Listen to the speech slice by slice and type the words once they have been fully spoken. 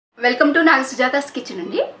Welcome to Naga Sujata's kitchen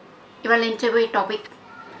అండి. ఇవాళ నేను చేయబోయే టాపిక్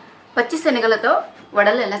పచ్చి శనగలతో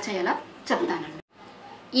వడలు ఎలా చేయాలో చెప్తానండి.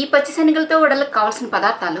 ఈ పచ్చి శనగలతో వడలకు కావాల్సిన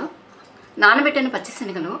పదార్థాలు: నానబెట్టిన పచ్చి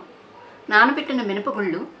శనగలు, నానబెట్టిన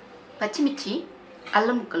మినపగుళ్ళు, పచ్చిమిర్చి,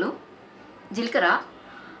 అల్లం ముక్కలు, జీలకర్ర,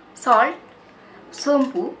 సాల్ట్,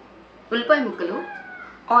 సోంపు, ఉల్లిపాయ ముక్కలు,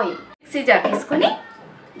 ఆయిల్. మిక్సీ జార్ తీసుకొని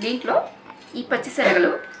దీంట్లో ఈ పచ్చి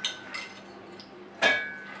శనగలు,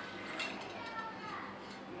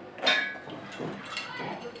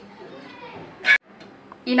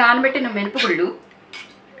 ఈ నానబెట్టిన మినపగుళ్ళు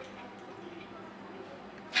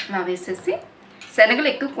ఇలా వేసేసి, శనగలు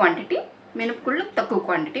ఎక్కువ క్వాంటిటీ, మినపగుళ్ళు తక్కువ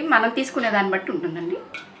క్వాంటిటీ, మనం తీసుకునే దాన్ని బట్టి ఉంటుందండి.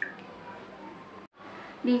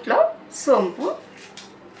 దీంట్లో సోంపు,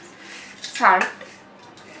 సాల్ట్,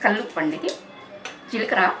 కల్లుప్పండికి,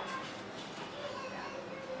 జీలకర్ర,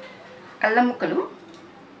 అల్లం ముక్కలు,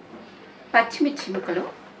 పచ్చిమిర్చి ముక్కలు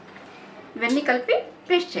ఇవన్నీ కలిపి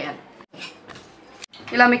పేస్ట్ చేయాలి.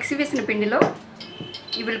 ఇలా మిక్సీ వేసిన పిండిలో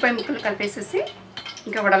ఈ ఉల్లిపాయ ముక్కలు కలిపేసేసి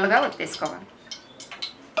ఇంకా వడలుగా వత్తేసుకోవాలి.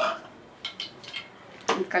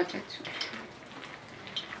 కలిపచ్చు.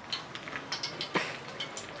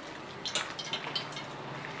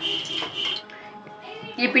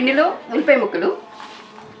 ఈ పిండిలో ఉల్లిపాయ ముక్కలు,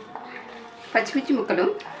 పచ్చిమిర్చి ముక్కలు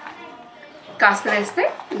కాస్త వేస్తే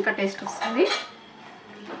ఇంకా టేస్ట్ వస్తుంది.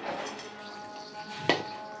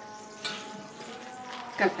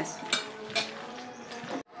 కలిపేస్తాం.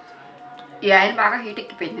 ఈ ఆయిల్ బాగా హీట్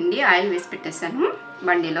ఎక్కిపోయిందండి. ఆయిల్ వేసి పెట్టేశాను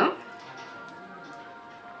బండిలో.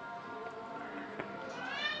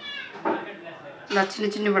 ఇలా చిన్న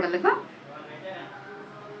చిన్న వడలుగా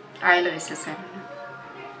ఆయిల్ వేసేసాను.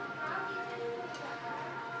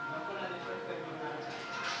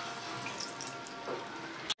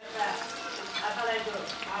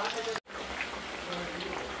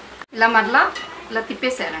 ఇలా మరలా ఇలా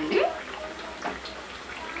తిప్పేసారండి.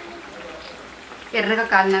 ఎర్రగా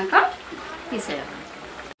కాలినాక తీసేయాలి.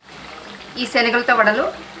 ఈ శనగలతో వడలు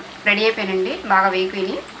రెడీ అయిపోయానండి. బాగా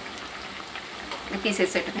వేగిపోయినాయి.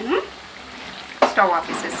 తీసేసేట నేను స్టవ్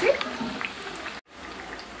ఆపేసేసి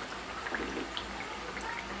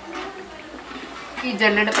ఈ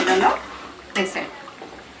జల్లెడ పళ్ళలో వేసేయండి.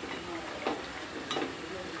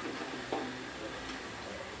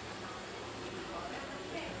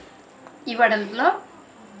 ఈ వడలలో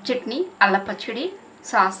చట్నీ, అల్లం పచ్చడి,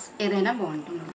 సాస్ ఏదైనా బాగుంటుంది.